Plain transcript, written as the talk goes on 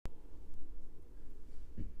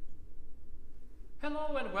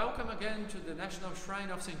Hello and welcome again to the National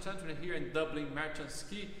Shrine of St. Anthony here in Dublin, Merchants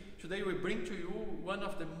Quay. Today we bring to you one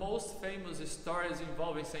of the most famous stories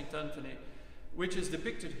involving St. Anthony, which is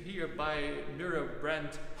depicted here by Muriel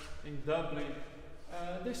Brandt in Dublin.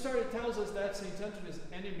 The story tells us that St. Anthony's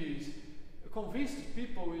enemies convinced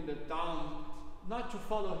people in the town not to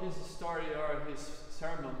follow his story or his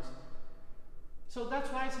sermons. So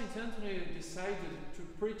that's why St. Anthony decided to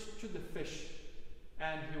preach to the fish.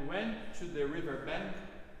 And he went to the river bank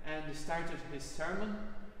and started his sermon,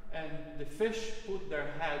 and the fish put their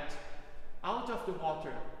head out of the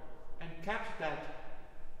water and kept that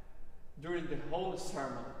during the whole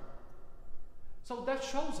sermon. So that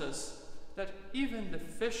shows us that even the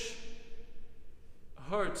fish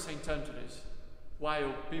heard St. Anthony's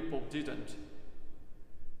while people didn't.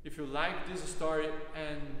 If you like this story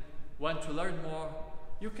and want to learn more,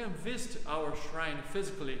 you can visit our shrine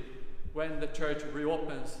physically when the church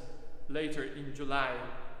reopens later in July.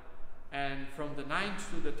 And from the 9th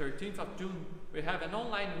to the 13th of June, we have an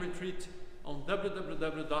online retreat on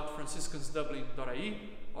www.franciscansdublin.ie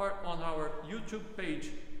or on our YouTube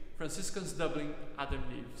page, Franciscans Dublin Adam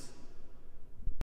Neves.